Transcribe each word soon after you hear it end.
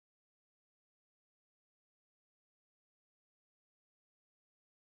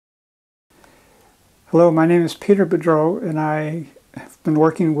Hello, my name is Peter Boudreau, and I have been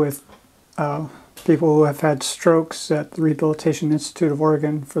working with people who have had strokes at the Rehabilitation Institute of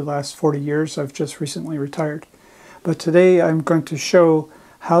Oregon for the last 40 years. I've just recently retired. But today I'm going to show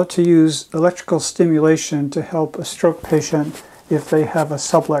how to use electrical stimulation to help a stroke patient if they have a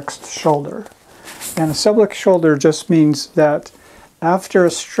subluxed shoulder. And a subluxed shoulder just means that after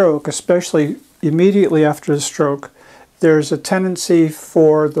a stroke, especially immediately after the stroke, there's a tendency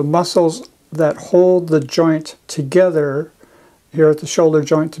for the muscles that hold the joint together here at the shoulder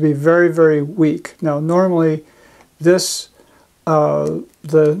joint to be very, very weak. Now, normally this,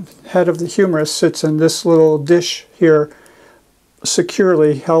 the head of the humerus sits in this little dish here,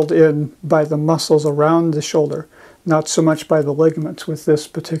 securely held in by the muscles around the shoulder, not so much by the ligaments with this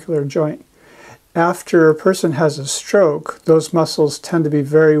particular joint. After a person has a stroke, those muscles tend to be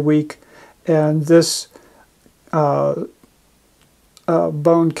very weak, and this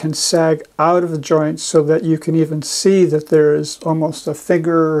bone can sag out of the joint so that you can even see that there is almost a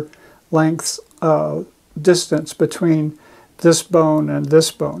finger length distance between this bone and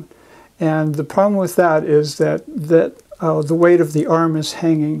this bone. And the problem with that is that the weight of the arm is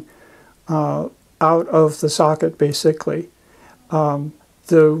hanging out of the socket, basically. One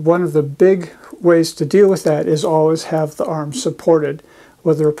of the big ways to deal with that is always have the arm supported,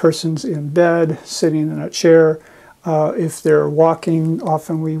 whether a person's in bed, sitting in a chair. If they're walking,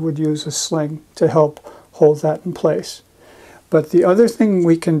 often we would use a sling to help hold that in place. But the other thing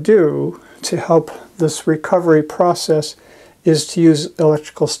we can do to help this recovery process is to use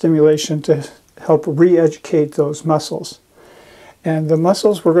electrical stimulation to help re-educate those muscles. And the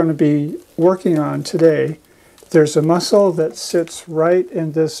muscles we're going to be working on today, there's a muscle that sits right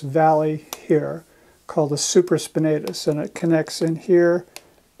in this valley here called the supraspinatus, and it connects in here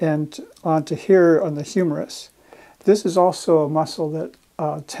and onto here on the humerus. This is also a muscle that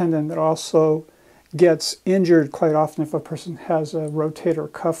tendon that also gets injured quite often if a person has a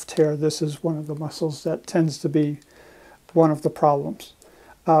rotator cuff tear. This is one of the muscles that tends to be one of the problems.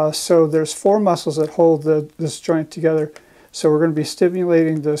 So there's four muscles that hold this joint together. So we're going to be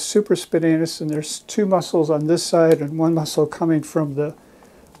stimulating the supraspinatus, and there's two muscles on this side and one muscle coming from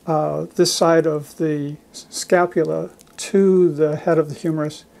this side of the scapula to the head of the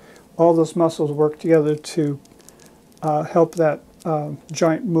humerus. All those muscles work together to help that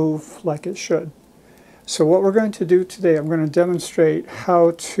joint move like it should. So what we're going to do today, I'm going to demonstrate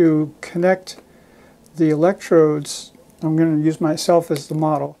how to connect the electrodes, I'm going to use myself as the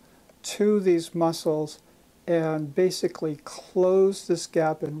model, to these muscles and basically close this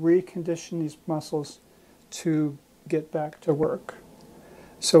gap and recondition these muscles to get back to work.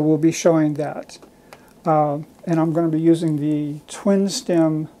 So we'll be showing that. And I'm going to be using the twin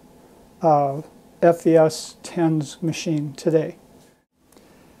stem FES TENS machine today.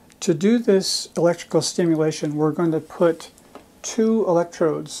 To do this electrical stimulation, we're going to put two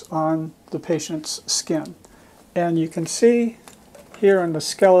electrodes on the patient's skin. And you can see here on the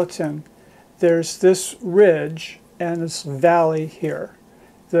skeleton, there's this ridge and this valley here.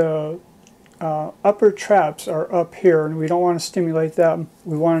 The upper traps are up here, and we don't want to stimulate them.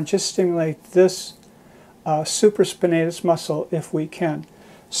 We want to just stimulate this supraspinatus muscle if we can.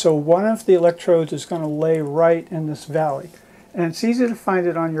 So one of the electrodes is going to lay right in this valley. And it's easy to find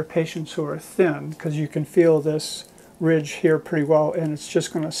it on your patients who are thin because you can feel this ridge here pretty well, and it's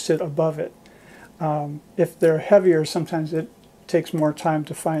just going to sit above it. If they're heavier, sometimes it takes more time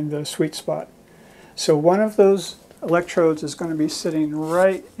to find the sweet spot. So one of those electrodes is going to be sitting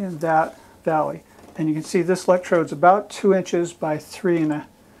right in that valley. And you can see this electrode is about 2 inches by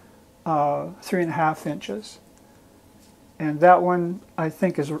 3.5 inches. And that one, I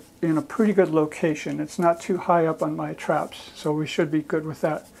think, is in a pretty good location. It's not too high up on my traps, so we should be good with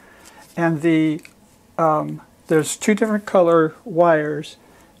that. And there's two different color wires,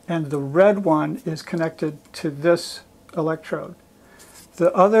 and the red one is connected to this electrode.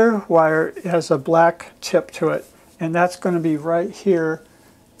 The other wire has a black tip to it, and that's going to be right here.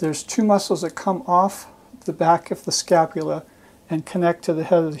 There's two muscles that come off the back of the scapula and connect to the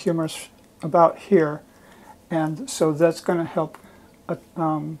head of the humerus about here. And so that's going to help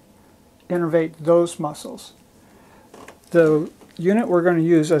innervate those muscles. The unit we're going to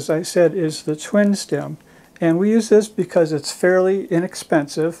use, as I said, is the twin stem. And we use this because it's fairly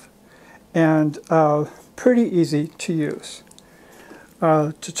inexpensive and pretty easy to use.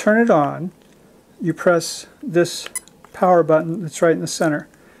 To turn it on, you press this power button that's right in the center.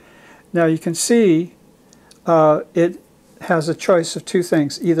 Now you can see it has a choice of two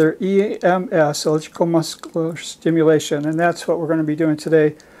things, either EMS, electrical muscular stimulation, and that's what we're going to be doing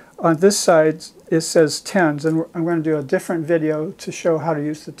today. On this side it says TENS, and I'm going to do a different video to show how to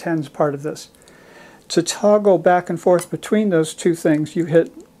use the TENS part of this. To toggle back and forth between those two things, you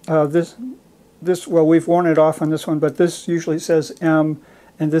hit this, well, we've worn it off on this one, but this usually says M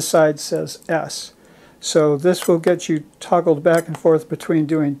and this side says S. So this will get you toggled back and forth between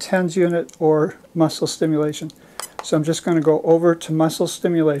doing TENS unit or muscle stimulation. So I'm just going to go over to muscle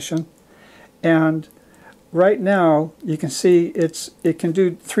stimulation, and right now you can see it can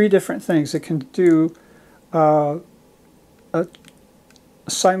do three different things. It can do a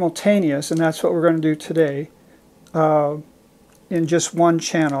simultaneous, and that's what we're going to do today, in just one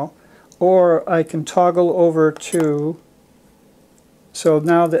channel, or I can toggle over to, so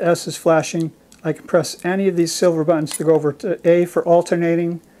now the S is flashing. I can press any of these silver buttons to go over to A for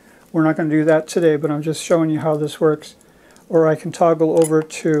alternating. We're not going to do that today, but I'm just showing you how this works. Or I can toggle over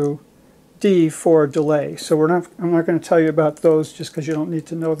to D for delay. So I'm not going to tell you about those just because you don't need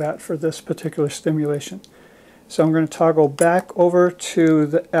to know that for this particular stimulation. So I'm going to toggle back over to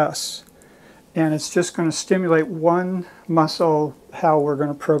the S, and it's just going to stimulate one muscle how we're going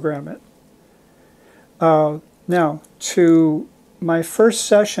to program it. Now, to my first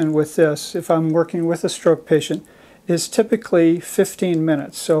session with this, if I'm working with a stroke patient, is typically 15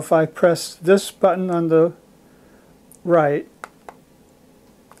 minutes. So if I press this button on the right,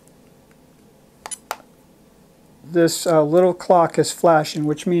 this little clock is flashing,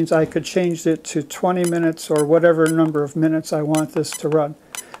 which means I could change it to 20 minutes or whatever number of minutes I want this to run.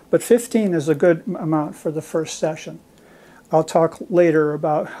 But 15 is a good amount for the first session. I'll talk later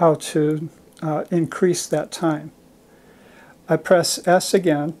about how to increase that time. I press S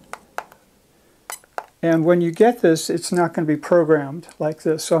again, and when you get this, it's not going to be programmed like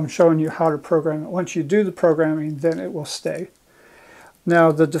this, so I'm showing you how to program it. Once you do the programming, then it will stay.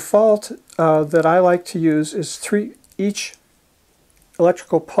 Now, the default that I like to use is each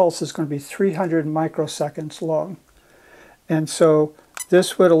electrical pulse is going to be 300 microseconds long. And so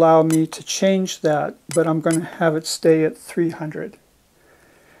this would allow me to change that, but I'm going to have it stay at 300.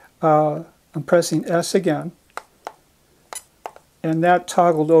 I'm pressing S again, and that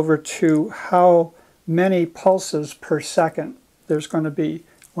toggled over to how many pulses per second there's going to be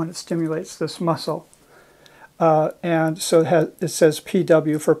when it stimulates this muscle. And so it says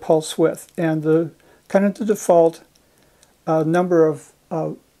PW for pulse width, and the default number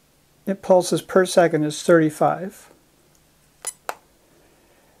of pulses per second is 35.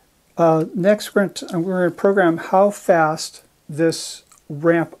 Next, we're going to program how fast this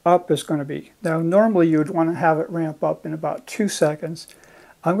ramp up is going to be. Now, normally you would want to have it ramp up in about 2 seconds.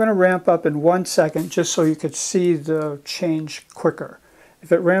 I'm going to ramp up in 1 second just so you could see the change quicker.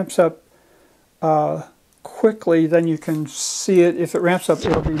 If it ramps up quickly, then you can see it. If it ramps up,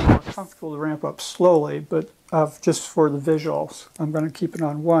 it'll be more comfortable to ramp up slowly, but just for the visuals, I'm going to keep it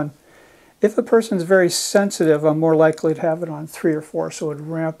on 1. If a person's very sensitive, I'm more likely to have it on 3 or 4, so it would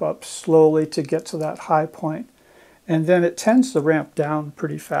ramp up slowly to get to that high point. And then it tends to ramp down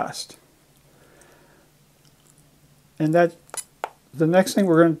pretty fast. And the next thing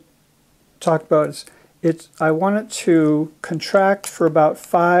we're going to talk about is I want it to contract for about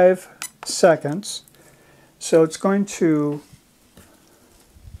 5 seconds. So it's going to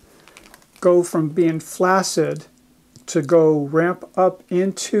go from being flaccid to go ramp up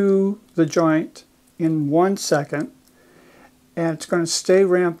into the joint in 1 second, and it's going to stay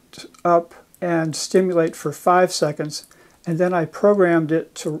ramped up and stimulate for 5 seconds, and then I programmed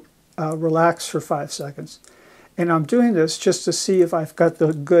it to relax for 5 seconds. And I'm doing this just to see if I've got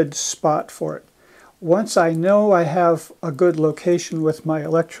the good spot for it. Once I know I have a good location with my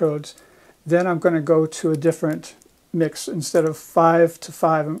electrodes, then I'm going to go to a different mix. Instead of 5 to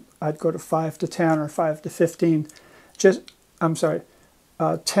 5, I'd go to 5 to 10 or 5 to 15. 10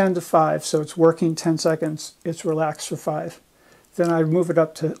 to 5, so it's working 10 seconds, it's relaxed for 5. Then I move it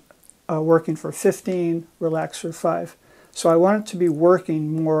up to working for 15, relax for 5. So I want it to be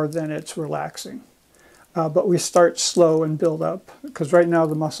working more than it's relaxing. But we start slow and build up, because right now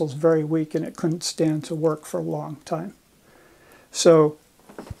the muscle's very weak and it couldn't stand to work for a long time. So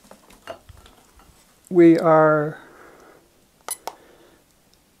we are,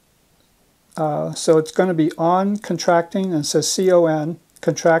 so it's going to be on contracting, and it says CON,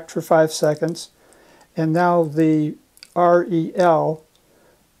 contract for 5 seconds. And now the REL,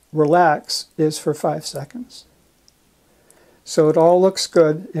 relax, is for 5 seconds. So it all looks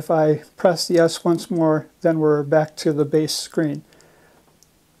good. If I press the S once more, then we're back to the base screen.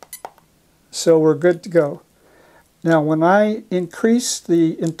 So we're good to go. Now when I increase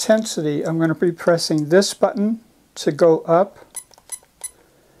the intensity, I'm going to be pressing this button to go up.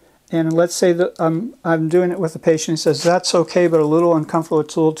 And let's say that I'm doing it with a patient who says, that's okay, but a little uncomfortable,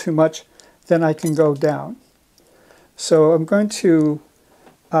 it's a little too much, then I can go down. So I'm going to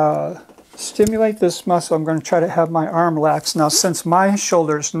stimulate this muscle, I'm going to try to have my arm relax. Now, since my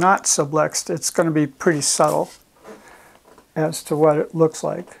shoulder is not subluxed, it's going to be pretty subtle as to what it looks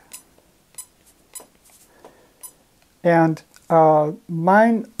like. And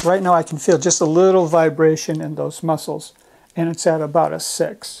mine, right now I can feel just a little vibration in those muscles, and it's at about a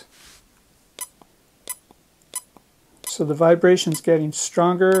 6. So the vibration's getting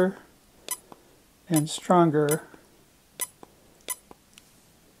stronger and stronger,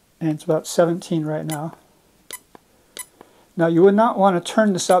 and it's about 17 right now. Now you would not want to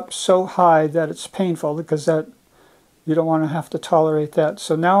turn this up so high that it's painful, because that you don't want to have to tolerate that.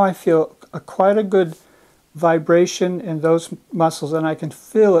 So now I feel quite a good vibration in those muscles, and I can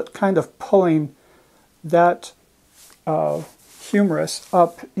feel it kind of pulling that humerus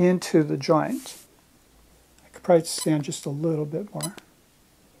up into the joint. I could probably stand just a little bit more.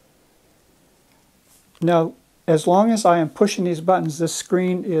 Now, as long as I am pushing these buttons, this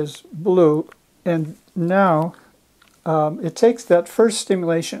screen is blue, and now it takes that first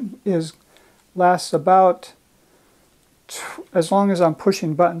stimulation lasts about, as long as I'm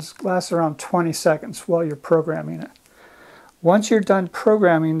pushing buttons, lasts around 20 seconds while you're programming it. Once you're done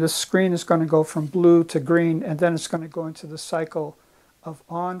programming, this screen is going to go from blue to green, and then it's going to go into the cycle of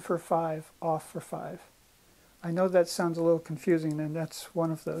on for 5, off for 5. I know that sounds a little confusing, and that's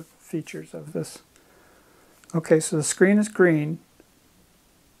one of the features of this. Okay, so the screen is green,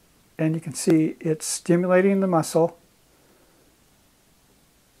 and you can see it's stimulating the muscle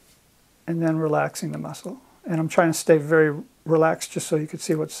and then relaxing the muscle. And I'm trying to stay very relaxed just so you can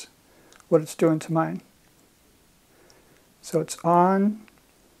see what it's doing to mine. So it's on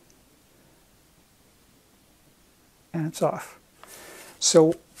and it's off.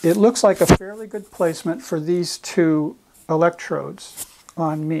 So it looks like a fairly good placement for these two electrodes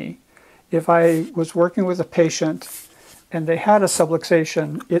on me. If I was working with a patient and they had a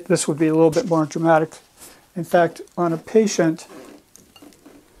subluxation, this would be a little bit more dramatic. In fact, on a patient,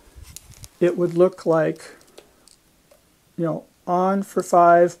 it would look like, you know, on for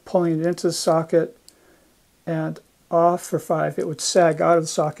 5, pulling it into the socket, and off for 5, it would sag out of the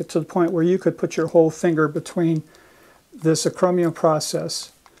socket to the point where you could put your whole finger between this acromion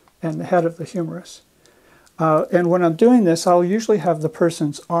process and the head of the humerus. And when I'm doing this, I'll usually have the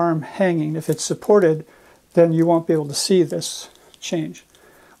person's arm hanging. If it's supported, then you won't be able to see this change.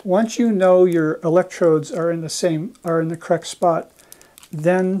 Once you know your electrodes are in the correct spot,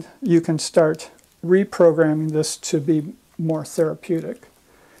 then you can start reprogramming this to be more therapeutic.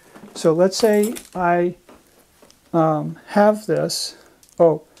 So let's say I have this.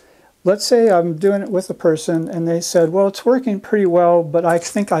 Let's say I'm doing it with a person and they said, well, it's working pretty well, but I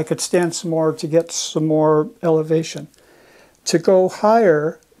think I could stand some more to get some more elevation. To go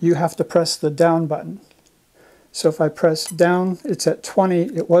higher, you have to press the down button. So if I press down, it's at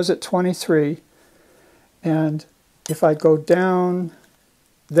 20. It was at 23. And if I go down,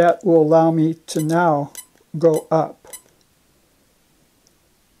 that will allow me to now go up.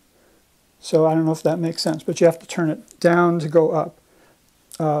 So I don't know if that makes sense, but you have to turn it down to go up.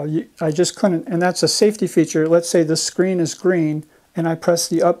 I just couldn't, and that's a safety feature. Let's say the screen is green and I press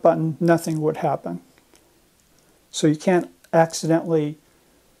the up button, nothing would happen. So you can't accidentally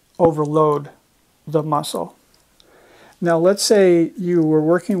overload the muscle. Now let's say you were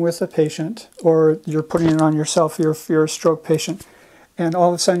working with a patient, or you're putting it on yourself if you're a stroke patient, and all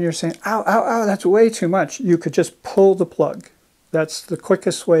of a sudden you're saying, ow, ow, ow, that's way too much. You could just pull the plug. That's the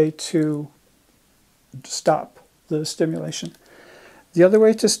quickest way to stop the stimulation. The other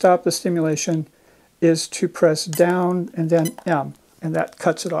way to stop the stimulation is to press down and then M, and that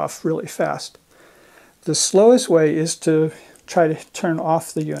cuts it off really fast. The slowest way is to try to turn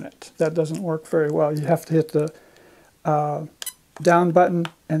off the unit. That doesn't work very well. You have to hit the down button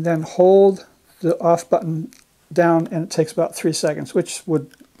and then hold the off button down, and it takes about 3 seconds, which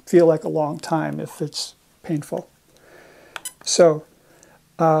would feel like a long time if it's painful. So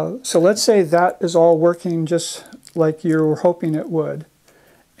let's say that is all working just like you were hoping it would,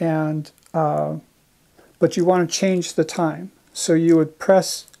 and but you want to change the time. So you would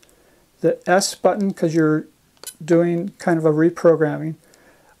press the S button because you're doing kind of a reprogramming.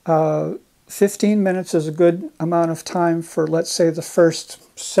 15 minutes is a good amount of time for, let's say, the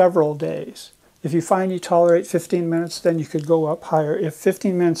first several days. If you find you tolerate 15 minutes, then you could go up higher. If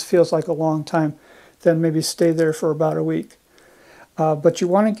 15 minutes feels like a long time, then maybe stay there for about a week. But you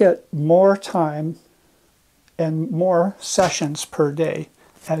want to get more time and more sessions per day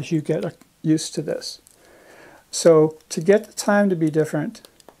as you get used to this. So to get the time to be different,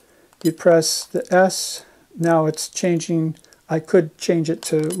 you press the S. Now it's changing. I could change it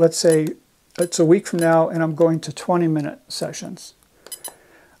to, let's say, it's a week from now and I'm going to 20-minute sessions.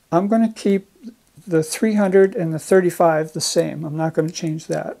 I'm going to keep the 300 and the 35 the same. I'm not going to change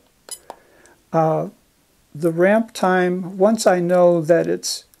that. The ramp time, once I know that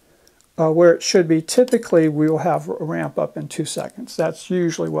it's where it should be, typically we will have a ramp up in 2 seconds. That's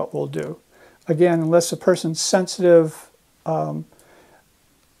usually what we'll do. Again, unless the person's sensitive, then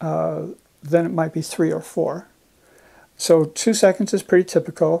it might be 3 or 4. So 2 seconds is pretty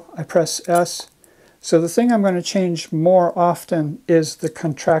typical. I press S. So the thing I'm going to change more often is the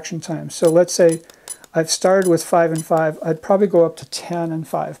contraction time. So let's say I've started with 5 and 5. I'd probably go up to 10 and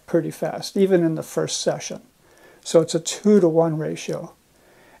 5 pretty fast, even in the first session. So it's a 2-to-1 ratio.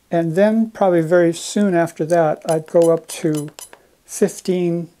 And then probably very soon after that, I'd go up to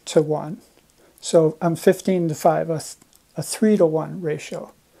 15 to 1. So I'm 15 to 5, a 3-to-1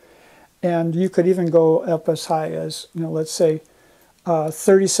 ratio. And you could even go up as high as, let's say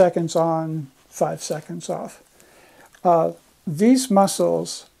 30 seconds on, 5 seconds off. These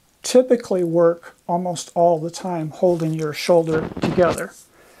muscles typically work almost all the time holding your shoulder together,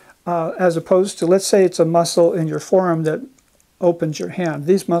 as opposed to, let's say it's a muscle in your forearm that opens your hand.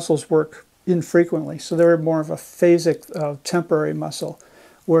 These muscles work infrequently, so they're more of a phasic, temporary muscle,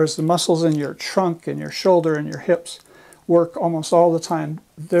 whereas the muscles in your trunk and your shoulder and your hips work almost all the time.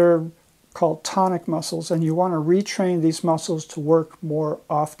 They're called tonic muscles, and you want to retrain these muscles to work more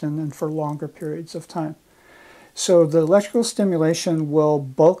often and for longer periods of time. So the electrical stimulation will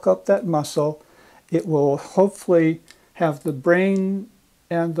bulk up that muscle. It will hopefully have the brain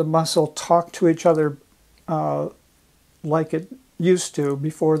and the muscle talk to each other like it used to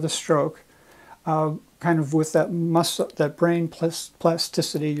before the stroke, kind of with that muscle, that brain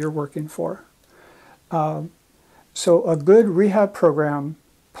plasticity you're working for. So a good rehab program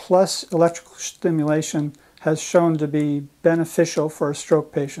plus electrical stimulation has shown to be beneficial for a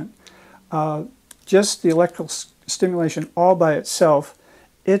stroke patient. Just the electrical stimulation all by itself,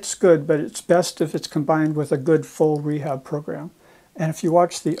 it's good, but it's best if it's combined with a good full rehab program. And if you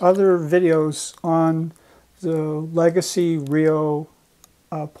watch the other videos on the Legacy RIO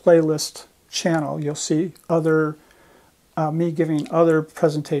playlist channel, you'll see me giving other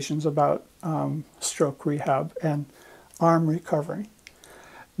presentations about stroke rehab and arm recovery.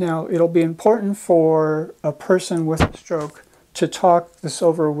 Now, it'll be important for a person with a stroke to talk this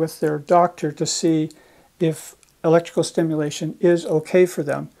over with their doctor to see if electrical stimulation is okay for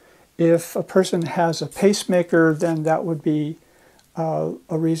them. If a person has a pacemaker, then that would be a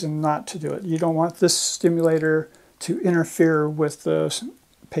reason not to do it. You don't want this stimulator to interfere with the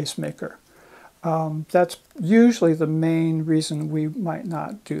pacemaker. That's usually the main reason we might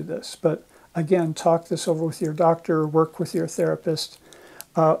not do this. But again, talk this over with your doctor, work with your therapist.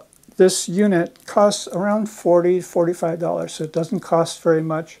 This unit costs around $40 to $45, so it doesn't cost very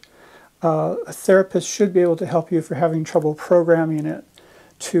much. A therapist should be able to help you if you're having trouble programming it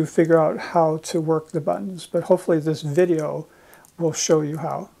to figure out how to work the buttons. But hopefully this video will show you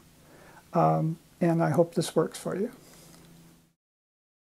how. And I hope this works for you.